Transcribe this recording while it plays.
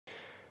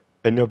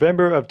In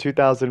November of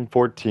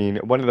 2014,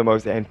 one of the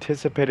most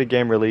anticipated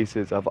game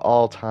releases of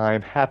all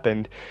time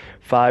happened,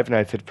 Five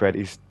Nights at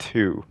Freddy's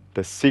 2,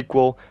 the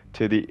sequel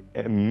to the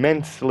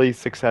immensely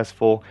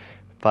successful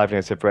Five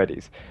Nights at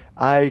Freddy's.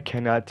 I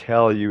cannot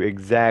tell you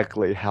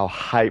exactly how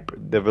hype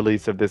the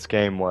release of this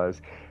game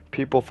was.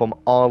 People from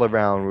all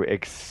around were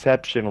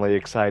exceptionally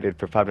excited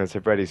for Five Nights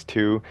at Freddy's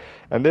 2,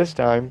 and this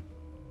time,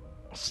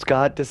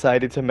 Scott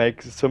decided to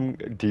make some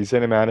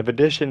decent amount of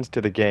additions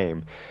to the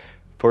game.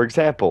 For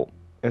example,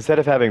 instead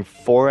of having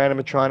four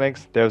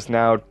animatronics, there's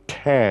now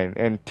 10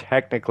 and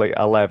technically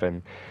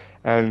 11.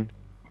 And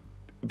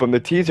from the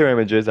teaser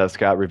images, as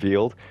Scott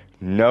revealed,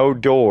 no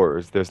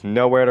doors, there's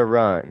nowhere to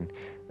run,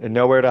 and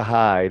nowhere to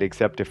hide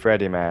except a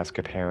Freddy mask,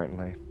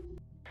 apparently.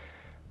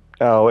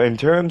 Oh, in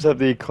terms of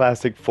the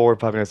classic four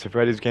Five Nights at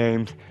Freddy's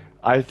games,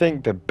 I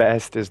think the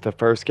best is the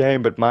first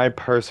game, but my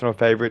personal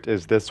favorite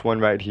is this one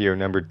right here,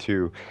 number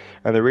two.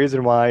 And the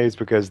reason why is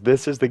because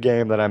this is the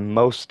game that I'm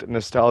most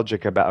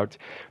nostalgic about.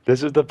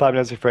 This is the Five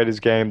Nights at Freddy's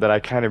game that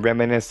I kind of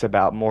reminisce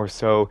about more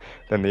so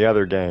than the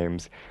other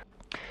games.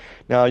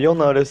 Now, you'll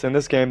notice in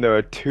this game there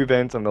are two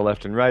vents on the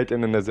left and right,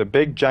 and then there's a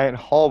big giant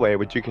hallway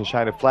which you can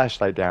shine a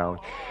flashlight down.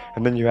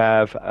 And then you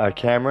have a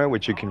camera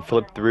which you can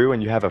flip through,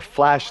 and you have a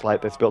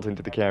flashlight that's built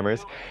into the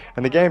cameras.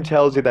 And the game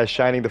tells you that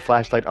shining the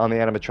flashlight on the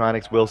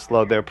animatronics will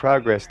slow their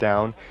progress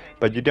down,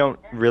 but you don't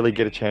really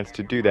get a chance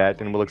to do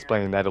that, and we'll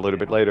explain that a little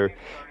bit later.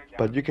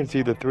 But you can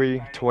see the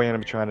three toy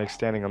animatronics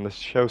standing on the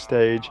show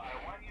stage,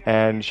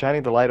 and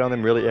shining the light on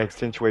them really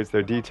accentuates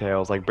their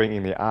details, like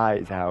bringing the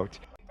eyes out.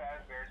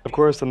 Of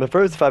course, in the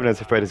first Five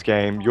Nights at Freddy's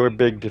game, your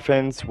big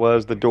defense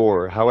was the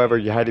door. However,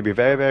 you had to be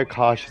very, very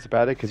cautious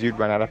about it because you'd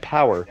run out of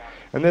power.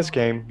 In this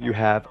game, you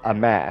have a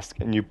mask,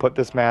 and you put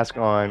this mask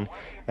on,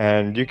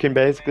 and you can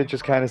basically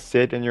just kind of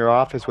sit in your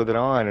office with it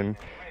on. And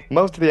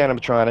most of the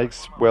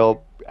animatronics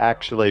will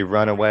actually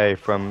run away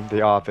from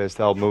the office.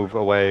 They'll move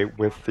away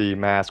with the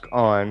mask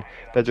on.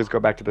 They'll just go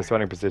back to the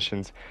starting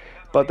positions.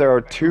 But there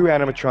are two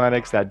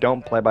animatronics that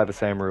don't play by the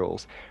same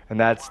rules, and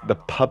that's the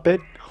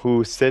puppet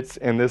who sits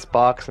in this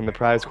box in the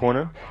prize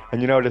corner. And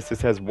you notice this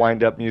says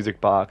wind up music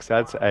box.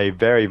 That's a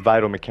very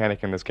vital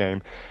mechanic in this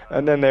game.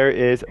 And then there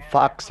is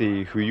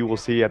Foxy, who you will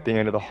see at the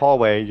end of the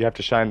hallway. You have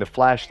to shine the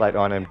flashlight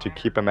on him to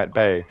keep him at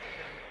bay.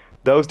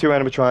 Those two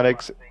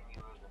animatronics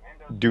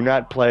do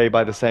not play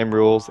by the same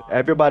rules.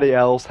 Everybody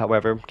else,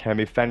 however, can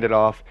be fended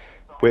off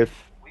with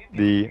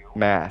the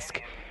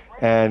mask.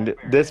 And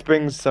this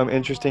brings some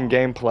interesting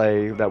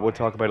gameplay that we'll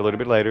talk about a little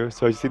bit later.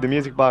 So you see the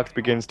music box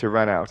begins to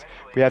run out.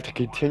 We have to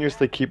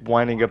continuously keep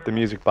winding up the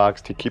music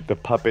box to keep the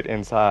puppet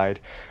inside.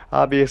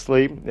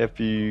 Obviously,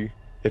 if you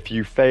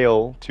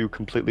fail to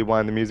completely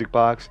wind the music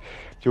box,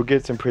 you'll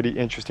get some pretty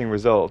interesting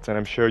results, and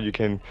I'm sure you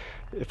can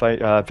if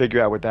I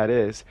figure out what that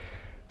is.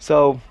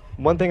 So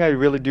one thing I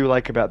really do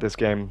like about this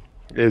game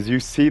is you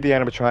see the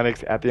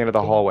animatronics at the end of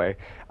the hallway.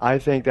 I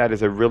think that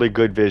is a really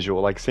good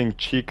visual. Like seeing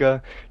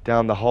Chica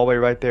down the hallway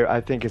right there, I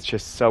think it's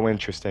just so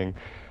interesting.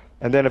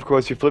 And then, of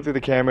course, you flip through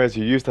the cameras,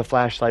 you use the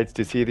flashlights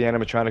to see the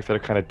animatronics that are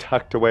kind of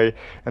tucked away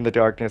in the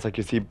darkness. Like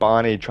you see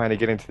Bonnie trying to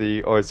get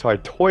into or sorry,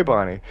 Toy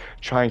Bonnie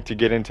trying to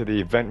get into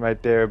the vent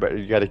right there, but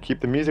you got to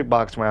keep the music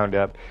box wound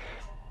up.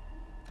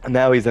 And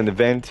now he's in the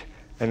vent,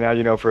 and now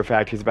you know for a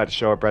fact he's about to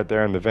show up right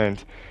there in the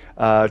vent.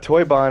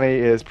 Toy Bonnie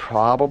is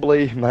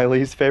probably my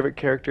least favorite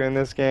character in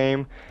this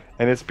game,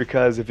 and it's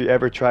because if you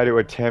ever try to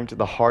attempt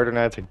the harder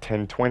nights like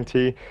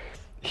 1020,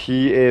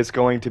 he is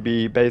going to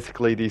be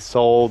basically the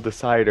sole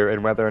decider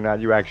in whether or not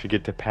you actually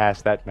get to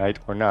pass that night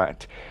or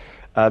not.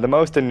 The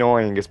most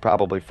annoying is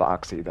probably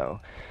Foxy,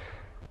 though.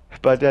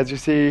 But as you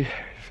see,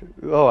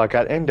 oh, I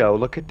got Endo.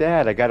 Look at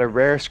that. I got a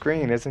rare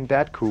screen. Isn't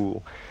that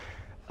cool?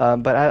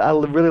 But I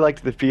really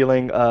liked the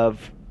feeling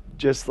of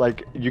just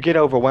like you get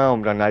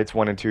overwhelmed on nights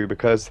one and two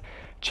because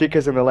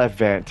Chica's in the left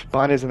vent,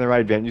 Bonnie's in the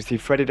right vent. You see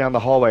Freddy down the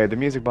hallway. The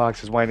music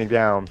box is winding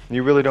down.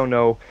 You really don't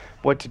know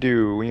what to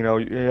do.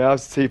 You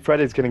see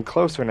Freddy's getting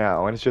closer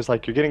now, and it's just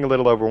like you're getting a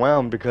little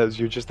overwhelmed because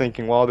you're just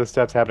thinking, well, all this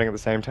stuff's happening at the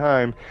same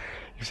time.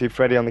 You see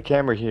Freddy on the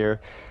camera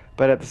here,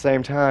 but at the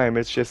same time,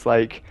 it's just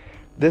like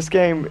this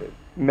game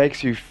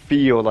makes you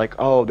feel like,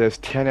 oh, there's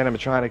 10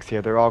 animatronics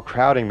here. They're all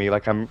crowding me.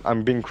 Like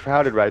I'm being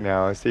crowded right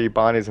now. I see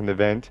Bonnie's in the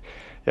vent.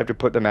 You have to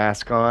put the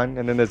mask on,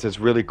 and then there's this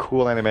really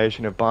cool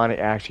animation of Bonnie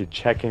actually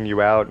checking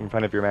you out in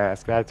front of your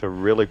mask. That's a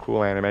really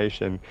cool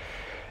animation.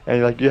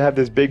 And like you have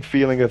this big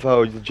feeling of,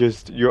 oh,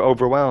 you're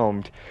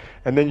overwhelmed.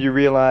 And then you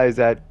realize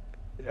that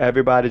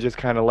everybody just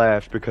kind of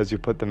left because you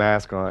put the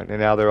mask on, and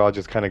now they're all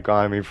just kind of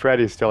gone. I mean,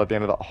 Freddy's still at the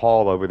end of the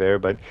hall over there,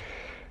 but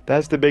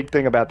that's the big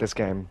thing about this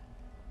game.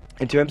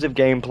 In terms of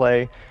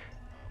gameplay,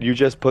 you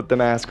just put the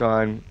mask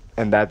on,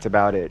 and that's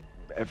about it.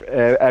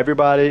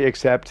 Everybody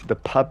except the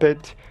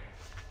puppet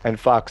and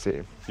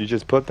Foxy. You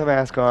just put the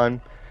mask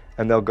on,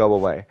 and they'll go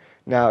away.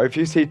 Now, if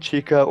you see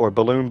Chica or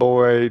Balloon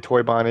Boy,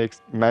 Toy Bonnie,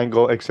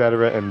 Mangle,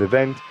 etc. in the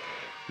vent,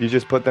 you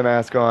just put the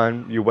mask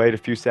on, you wait a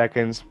few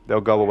seconds, they'll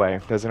go away.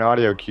 There's an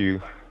audio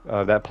cue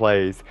that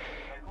plays.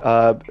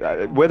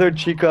 Whether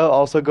Chica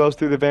also goes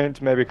through the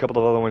vent, maybe a couple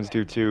of other ones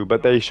do too,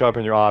 but they show up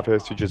in your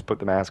office, you just put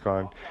the mask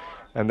on,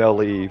 and they'll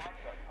leave.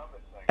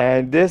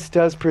 And this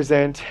does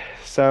present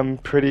some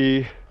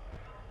pretty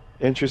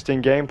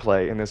interesting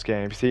gameplay in this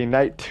game. See,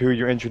 night 2,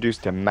 you're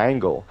introduced to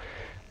Mangle.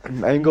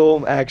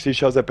 Mangle actually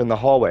shows up in the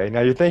hallway.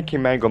 Now, you're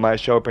thinking Mangle might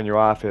show up in your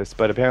office,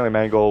 but apparently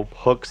Mangle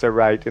hooks a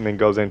right and then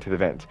goes into the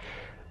vent.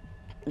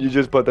 You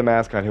just put the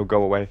mask on, he'll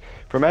go away.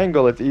 For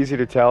Mangle, it's easy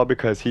to tell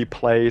because he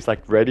plays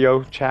like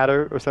radio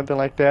chatter or something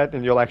like that,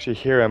 and you'll actually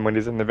hear him when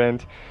he's in the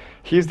vent.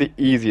 He's the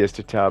easiest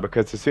to tell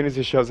because as soon as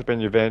he shows up in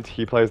your vent,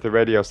 he plays the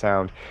radio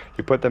sound.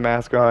 You put the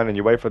mask on and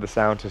you wait for the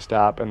sound to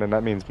stop, and then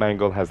that means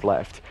Mangle has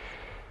left.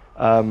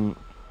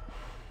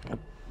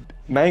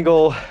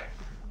 Mangle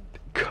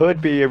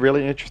could be a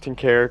really interesting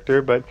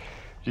character, but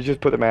you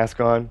just put the mask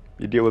on,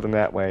 you deal with him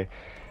that way.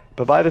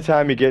 But by the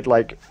time you get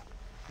like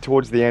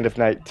towards the end of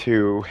night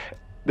 2,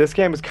 this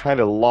game has kind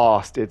of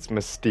lost its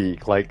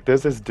mystique. Like,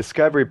 there's this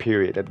discovery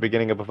period at the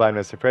beginning of a Five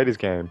Nights at Freddy's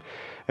game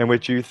in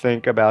which you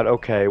think about,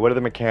 okay, what are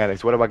the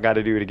mechanics? What have I got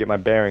to do to get my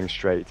bearings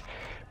straight?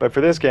 But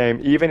for this game,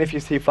 even if you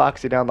see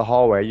Foxy down the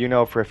hallway, you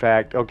know for a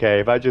fact,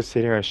 okay, if I just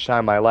sit here and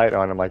shine my light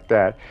on him like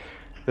that,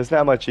 there's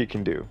not much he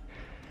can do.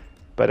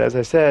 But as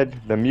I said,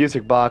 the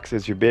music box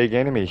is your big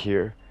enemy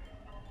here.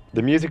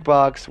 The music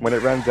box, when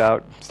it runs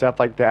out, stuff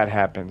like that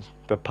happens.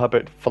 The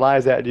puppet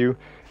flies at you,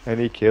 and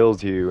he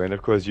kills you. And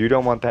of course, you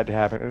don't want that to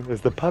happen.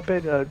 Is the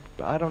puppet,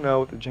 I don't know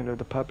what the gender of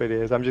the puppet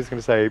is. I'm just going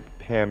to say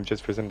him,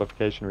 just for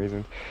simplification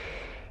reasons.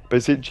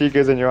 But see,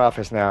 Chica's in your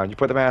office now, and you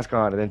put the mask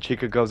on, and then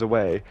Chica goes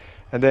away.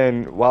 And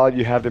then, while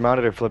you have the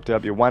monitor flipped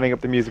up, you're winding up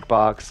the music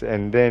box,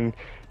 and then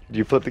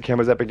you flip the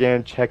cameras up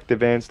again, check the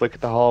vents, look at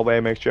the hallway,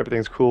 make sure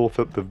everything's cool,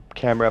 flip the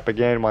camera up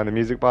again, wind the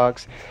music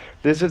box.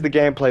 This is the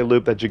gameplay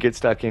loop that you get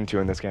stuck into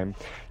in this game.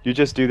 You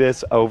just do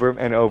this over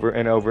and over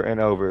and over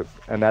and over,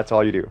 and that's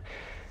all you do.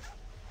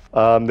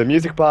 The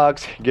music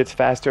box gets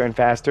faster and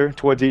faster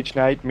towards each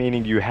night,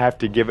 meaning you have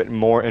to give it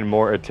more and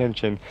more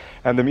attention.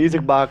 And the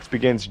music box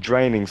begins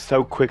draining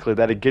so quickly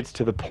that it gets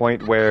to the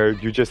point where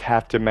you just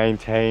have to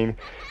maintain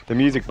the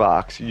music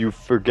box. You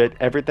forget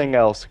everything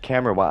else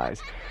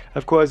camera-wise.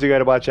 Of course, you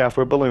gotta watch out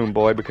for Balloon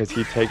Boy because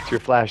he takes your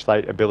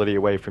flashlight ability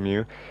away from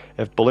you.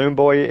 If Balloon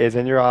Boy is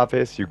in your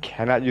office, you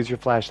cannot use your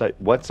flashlight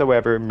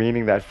whatsoever,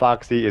 meaning that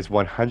Foxy is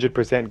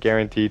 100%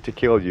 guaranteed to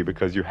kill you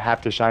because you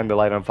have to shine the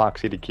light on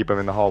Foxy to keep him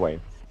in the hallway.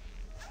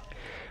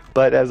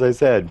 But as I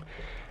said,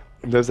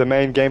 there's a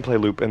main gameplay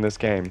loop in this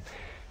game.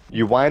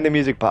 You wind the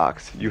music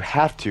box. You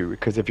have to,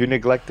 because if you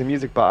neglect the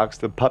music box,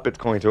 the puppet's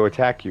going to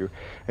attack you.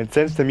 And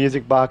since the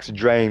music box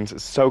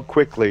drains so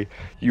quickly,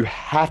 you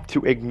have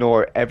to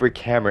ignore every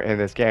camera in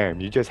this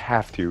game. You just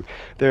have to.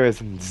 There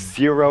is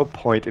 0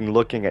 point in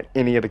looking at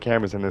any of the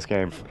cameras in this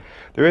game.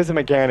 There is a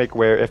mechanic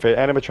where if an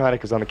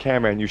animatronic is on the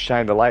camera and you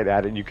shine the light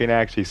at it, you can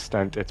actually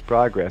stunt its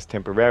progress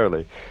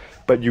temporarily.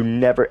 But you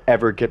never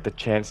ever get the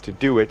chance to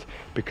do it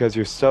because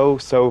you're so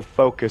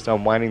focused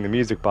on winding the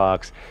music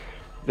box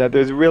that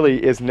there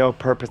really is no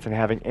purpose in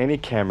having any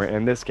camera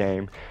in this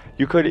game.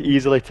 You could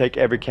easily take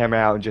every camera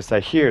out and just say,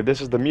 here,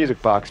 this is the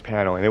music box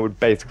panel, and it would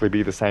basically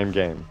be the same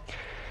game.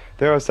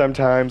 There are some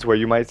times where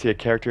you might see a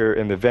character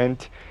in the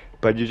vent,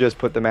 but you just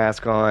put the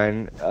mask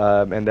on,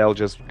 and they'll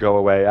just go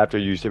away after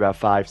usually about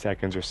 5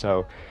 seconds or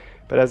so.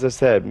 But as I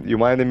said, you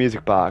wind the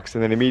music box,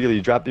 and then immediately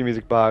you drop the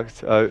music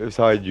box,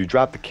 you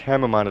drop the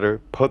camera monitor,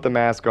 put the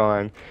mask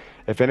on.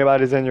 If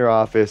anybody's in your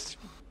office,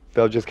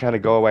 they'll just kind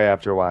of go away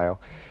after a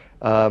while.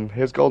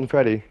 Here's Golden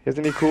Freddy.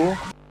 Isn't he cool?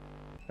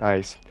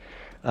 Nice.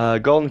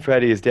 Golden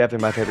Freddy is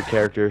definitely my favorite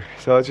character.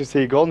 So as you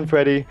see, Golden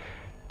Freddy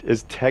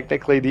is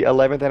technically the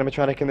 11th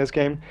animatronic in this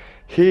game.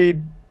 He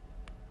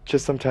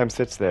just sometimes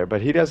sits there,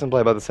 but he doesn't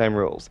play by the same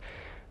rules.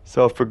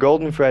 So for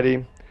Golden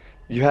Freddy,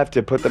 you have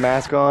to put the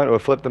mask on or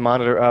flip the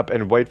monitor up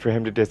and wait for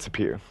him to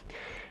disappear.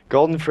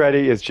 Golden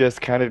Freddy is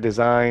just kind of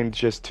designed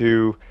just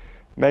to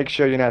make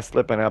sure you're not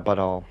slipping up at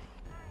all.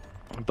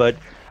 But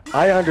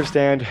I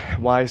understand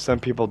why some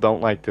people don't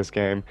like this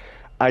game.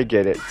 I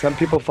get it. Some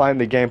people find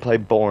the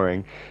gameplay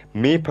boring.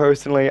 Me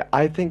personally,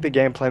 I think the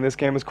gameplay in this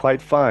game is quite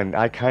fun.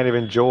 I kind of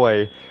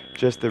enjoy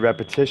just the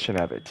repetition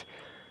of it.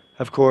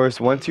 Of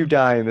course, once you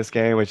die in this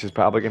game, which is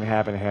probably going to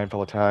happen a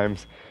handful of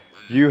times,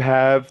 you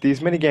have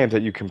these mini games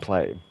that you can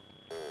play.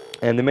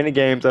 And the mini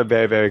games are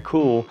very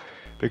cool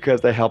because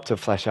they help to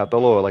flesh out the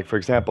lore. Like, for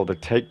example, the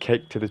Take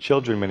Cake to the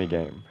Children mini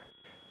game.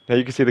 Now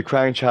you can see the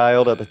crying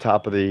child at the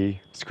top of the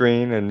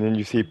screen, and then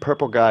you see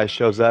Purple Guy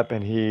shows up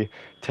and he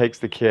takes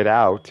the kid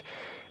out.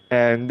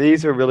 And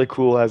these are really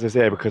cool, as I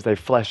say, because they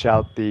flesh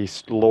out the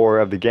lore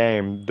of the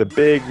game. The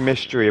big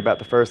mystery about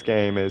the first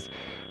game is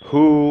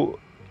who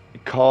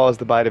caused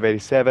the bite of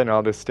 87,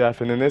 all this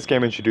stuff. And then this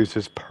game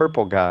introduces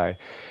Purple Guy.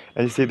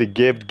 And you see the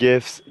give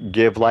gifts,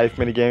 give life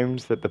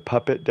minigames that the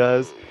puppet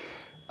does.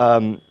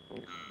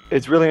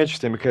 It's really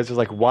interesting because it's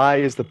like, why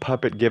is the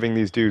puppet giving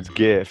these dudes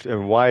gift?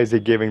 And why is he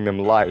giving them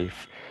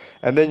life?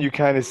 And then you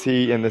kind of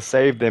see in the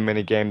Save Them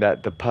minigame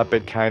that the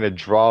puppet kind of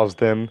draws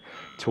them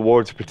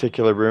towards a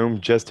particular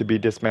room just to be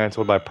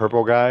dismantled by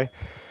Purple Guy.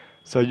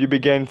 So you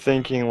begin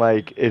thinking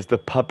like, is the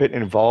puppet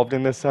involved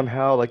in this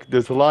somehow? Like,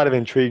 there's a lot of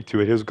intrigue to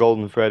it. Here's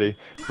Golden Freddy,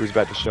 who's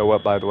about to show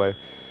up, by the way.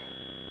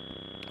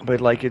 But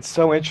like, it's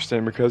so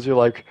interesting because you're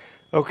like,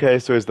 okay,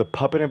 so is the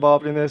puppet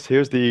involved in this?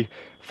 Here's the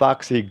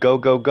Foxy Go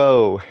Go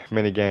Go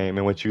minigame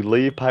in which you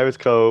leave Pirates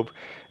Cove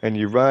and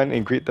you run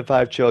and greet the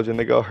five children.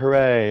 They go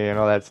hooray and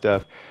all that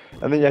stuff.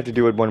 And then you have to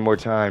do it one more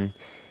time.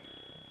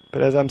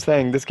 But as I'm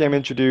saying, this game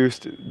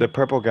introduced the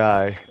purple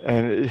guy,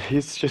 and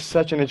he's just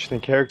such an interesting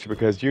character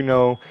because you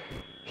know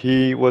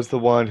he was the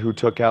one who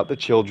took out the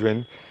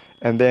children,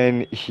 and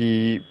then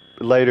he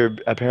later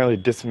apparently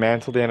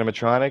dismantled the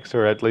animatronics,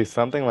 or at least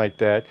something like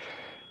that.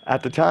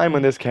 At the time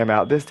when this came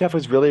out, this stuff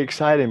was really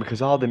exciting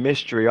because all the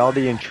mystery, all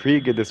the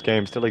intrigue of this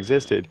game still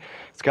existed.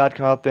 Scott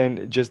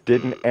Cawthon just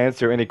didn't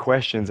answer any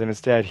questions, and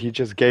instead he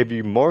just gave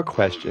you more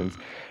questions.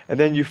 And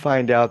then you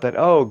find out that,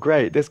 oh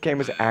great, this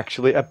game is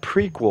actually a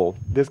prequel.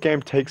 This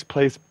game takes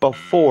place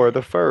before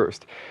the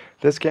first.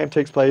 This game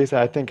takes place,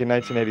 I think, in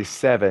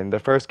 1987. The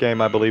first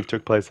game, I believe,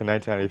 took place in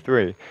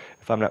 1993,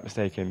 if I'm not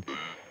mistaken.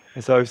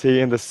 And so,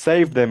 see, in the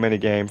Save Them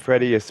minigame,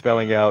 Freddy is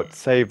spelling out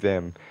Save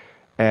Them.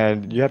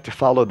 And you have to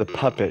follow the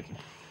puppet.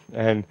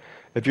 And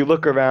if you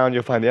look around,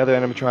 you'll find the other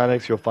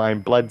animatronics, you'll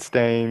find blood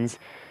stains.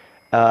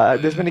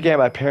 This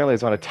minigame apparently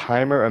is on a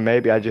timer, or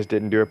maybe I just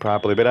didn't do it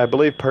properly, but I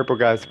believe Purple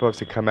Guy is supposed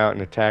to come out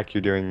and attack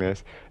you during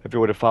this, if you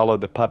would have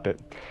followed the puppet.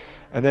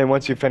 And then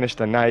once you finish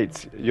the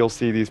nights, you'll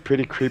see these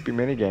pretty creepy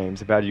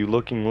minigames about you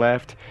looking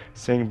left,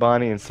 seeing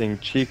Bonnie and seeing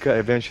Chica.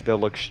 Eventually they'll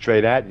look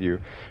straight at you.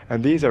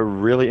 And these are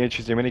really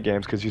interesting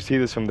minigames because you see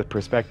this from the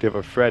perspective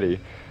of Freddy.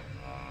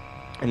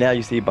 And now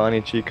you see Bonnie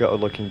and Chica are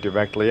looking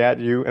directly at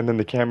you, and then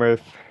the camera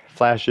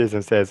flashes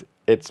and says,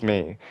 "It's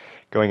me,"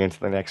 going into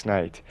the next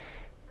night.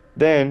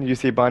 Then you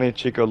see Bonnie and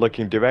Chica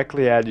looking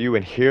directly at you,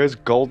 and here's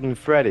Golden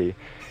Freddy.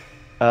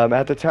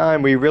 At the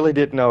time, we really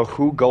didn't know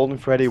who Golden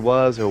Freddy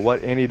was or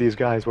what any of these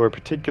guys were,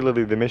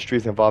 particularly the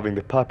mysteries involving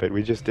the puppet.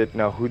 We just didn't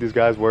know who these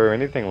guys were or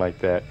anything like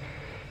that.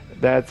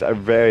 That's a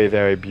very,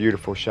 very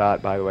beautiful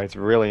shot, by the way. It's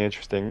really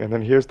interesting. And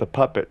then here's the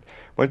puppet.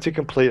 Once you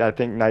complete, I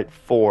think, night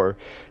 4,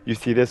 you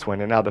see this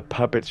one, and now the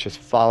puppet's just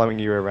following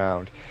you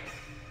around.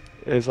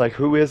 It's like,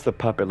 who is the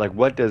puppet? Like,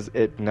 what does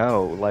it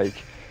know? Like,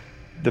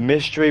 the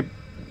mystery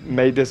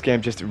made this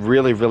game just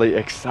really, really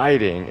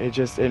exciting.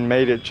 It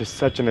made it just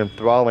such an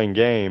enthralling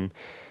game.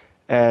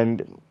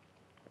 And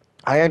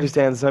I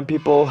understand some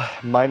people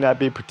might not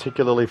be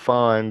particularly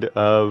fond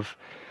of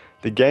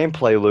the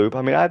gameplay loop.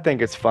 I mean, I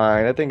think it's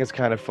fine. I think it's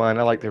kind of fun.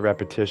 I like the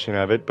repetition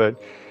of it,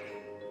 but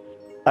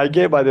I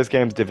get why this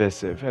game's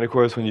divisive. And of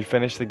course, when you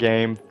finish the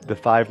game, the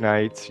 5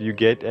 nights, you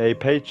get a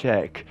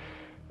paycheck.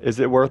 Is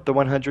it worth the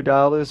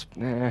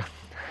 $100?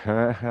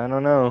 I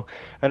don't know.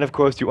 And of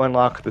course, you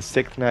unlock the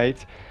 6th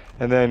night,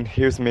 and then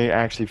here's me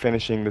actually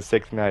finishing the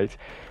 6th night.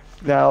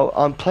 Now,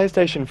 on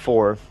PlayStation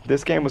 4,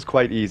 this game was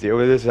quite easy.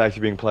 Well, this is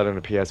actually being played on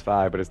the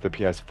PS5, but it's the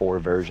PS4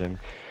 version.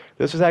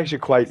 This was actually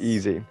quite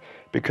easy,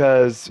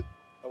 because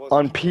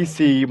on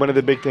PC, one of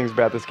the big things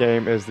about this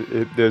game is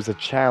there's a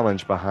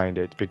challenge behind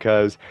it,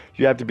 because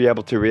you have to be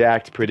able to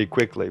react pretty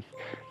quickly.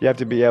 You have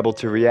to be able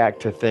to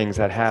react to things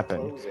that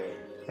happen.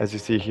 As you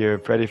see here,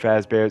 Freddy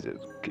Fazbear's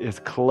is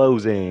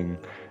closing.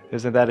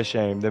 Isn't that a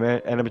shame? The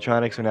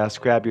animatronics are now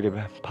scrapped due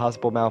to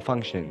possible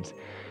malfunctions.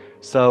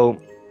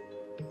 So,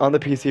 on the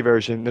PC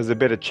version, there's a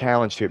bit of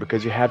challenge to it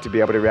because you have to be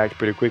able to react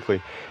pretty quickly.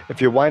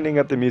 If you're winding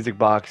up the music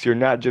box, you're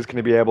not just going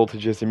to be able to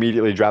just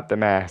immediately drop the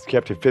mask. You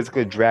have to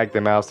physically drag the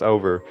mouse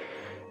over,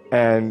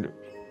 and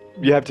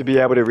you have to be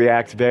able to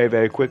react very,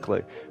 very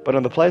quickly. But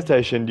on the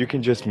PlayStation, you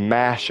can just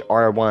mash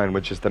R1,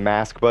 which is the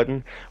mask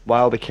button,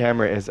 while the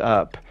camera is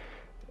up.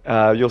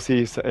 You'll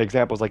see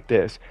examples like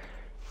this.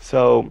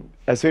 So,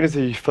 as soon as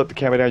you flip the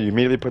camera down, you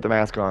immediately put the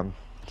mask on.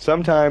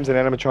 Sometimes an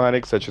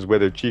animatronic, such as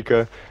Withered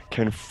Chica,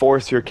 can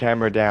force your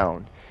camera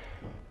down.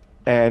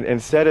 And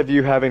instead of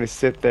you having to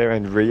sit there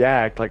and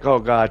react, like, oh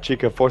god,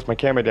 Chica forced my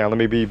camera down, let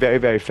me be very,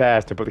 very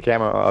fast and put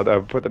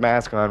the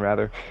mask on,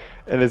 rather.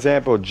 An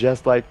example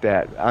just like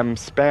that. I'm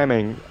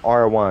spamming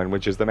R1,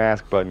 which is the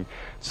mask button.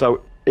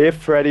 So if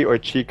Freddy or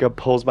Chica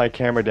pulls my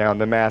camera down,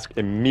 the mask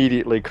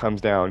immediately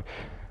comes down,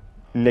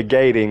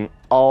 negating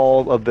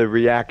all of the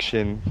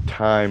reaction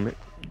time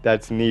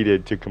that's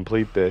needed to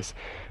complete this.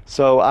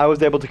 So I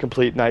was able to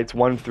complete nights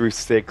 1 through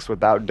 6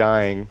 without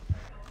dying.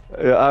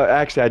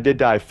 Actually, I did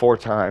die 4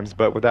 times,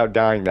 but without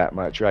dying that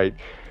much, right?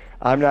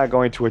 I'm not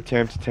going to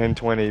attempt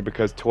 1020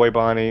 because Toy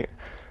Bonnie,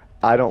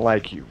 I don't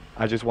like you.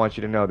 I just want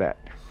you to know that.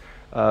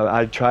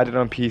 I tried it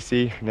on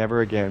PC,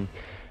 never again.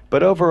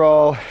 But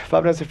overall,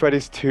 Five Nights at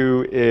Freddy's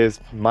 2 is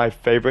my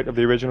favorite of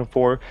the original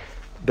 4.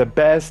 The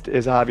best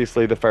is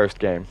obviously the first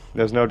game.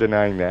 There's no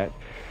denying that.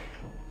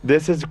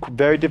 This is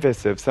very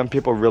divisive. Some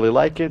people really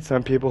like it.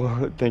 Some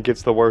people think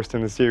it's the worst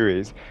in the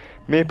series.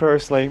 Me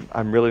personally,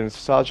 I'm really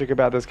nostalgic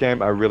about this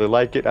game. I really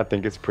like it. I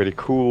think it's pretty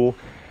cool.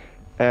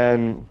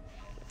 And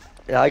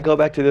I go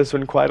back to this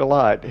one quite a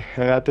lot.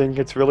 And I think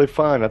it's really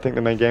fun. I think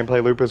the main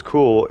gameplay loop is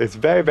cool. It's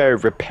very, very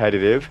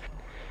repetitive.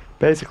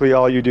 Basically,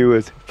 all you do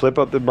is flip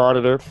up the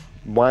monitor,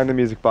 wind the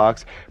music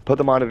box, put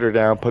the monitor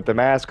down, put the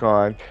mask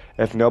on.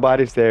 If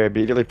nobody's there,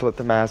 immediately flip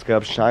the mask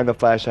up, shine the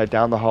flashlight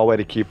down the hallway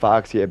to keep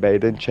Foxy at bay,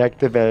 then check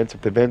the vents.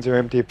 If the vents are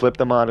empty, flip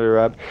the monitor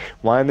up,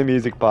 wind the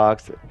music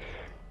box,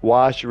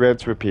 wash,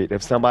 rinse, repeat.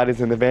 If somebody's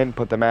in the vent,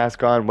 put the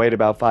mask on, wait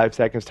about 5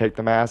 seconds, take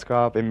the mask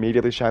off,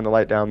 immediately shine the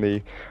light down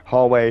the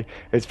hallway.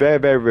 It's very,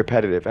 very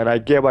repetitive, and I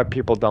get why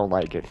people don't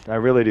like it. I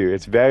really do.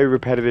 It's very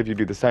repetitive. You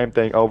do the same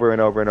thing over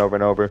and over and over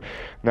and over.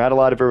 Not a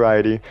lot of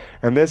variety.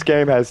 And this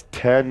game has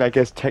 10, I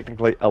guess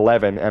technically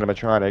 11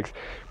 animatronics,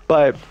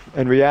 but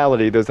in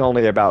reality, there's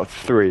only about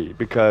 3,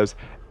 because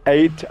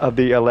 8 of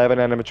the 11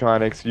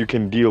 animatronics you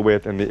can deal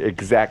with in the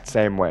exact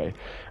same way.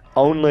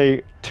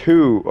 Only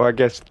 2, or I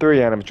guess 3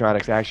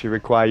 animatronics actually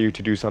require you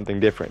to do something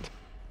different.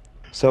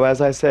 So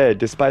as I said,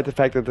 despite the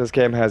fact that this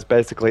game has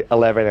basically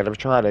 11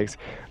 animatronics,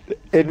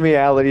 in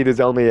reality there's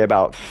only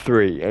about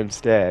 3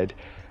 instead.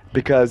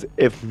 Because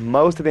if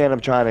most of the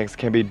animatronics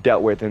can be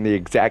dealt with in the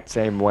exact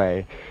same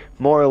way,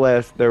 more or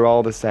less they're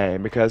all the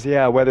same. Because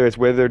yeah, whether it's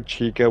Withered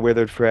Chica,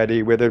 Withered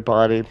Freddy, Withered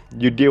Bonnie,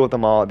 you deal with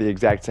them all the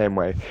exact same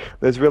way.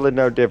 There's really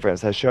no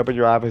difference. They show up in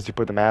your office, you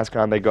put the mask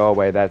on, they go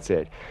away, that's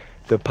it.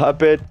 The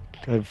puppet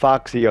and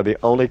Foxy are the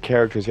only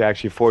characters who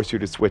actually force you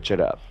to switch it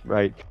up,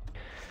 right?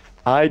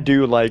 I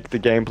do like the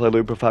gameplay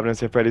loop of Five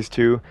Nights at Freddy's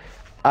 2.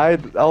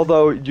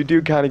 Although you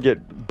do kind of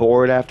get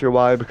bored after a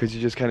while because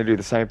you just kind of do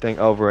the same thing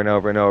over and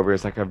over and over.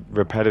 It's like a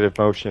repetitive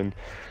motion.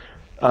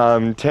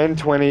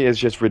 1020 is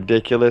just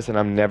ridiculous, and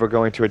I'm never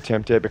going to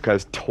attempt it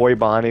because Toy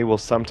Bonnie will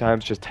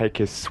sometimes just take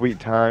his sweet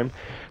time.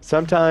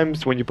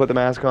 Sometimes when you put the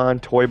mask on,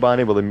 Toy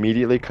Bonnie will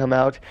immediately come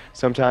out.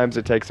 Sometimes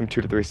it takes him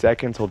 2 to 3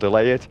 seconds, he'll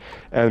delay it.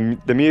 And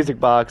the music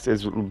box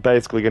is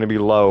basically going to be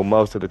low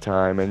most of the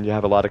time, and you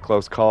have a lot of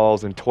close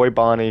calls, and Toy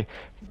Bonnie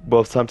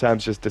will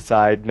sometimes just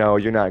decide, no,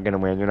 you're not going to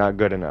win, you're not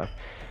good enough.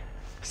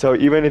 So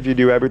even if you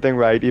do everything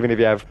right, even if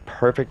you have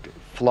perfect,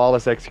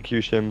 flawless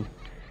execution,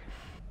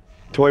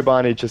 Toy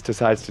Bonnie just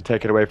decides to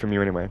take it away from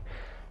you anyway.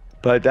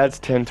 But that's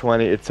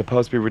 1020. It's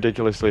supposed to be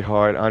ridiculously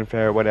hard,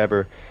 unfair,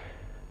 whatever.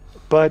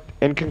 But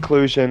in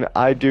conclusion,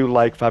 I do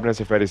like Five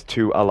Nights at Freddy's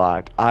 2 a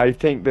lot. I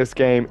think this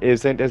game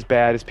isn't as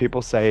bad as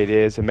people say it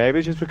is, and maybe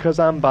it's just because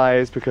I'm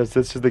biased, because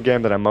this is the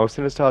game that I'm most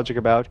nostalgic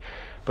about.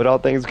 But all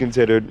things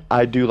considered,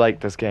 I do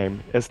like this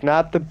game. It's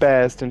not the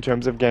best in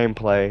terms of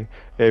gameplay.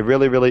 It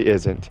really, really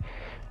isn't.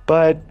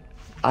 But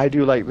I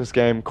do like this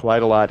game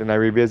quite a lot, and I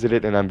revisit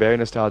it, and I'm very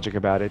nostalgic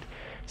about it.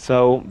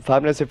 So,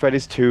 Five Nights at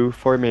Freddy's 2,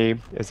 for me,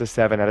 is a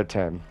 7 out of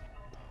 10.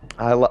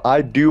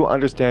 I do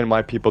understand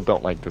why people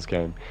don't like this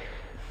game.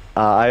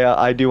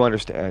 I do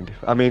understand.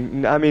 I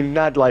mean,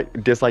 not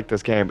like dislike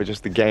this game, but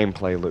just the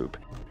gameplay loop.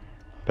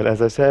 But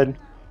as I said,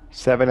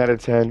 7 out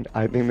of 10.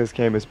 I think this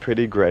game is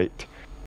pretty great.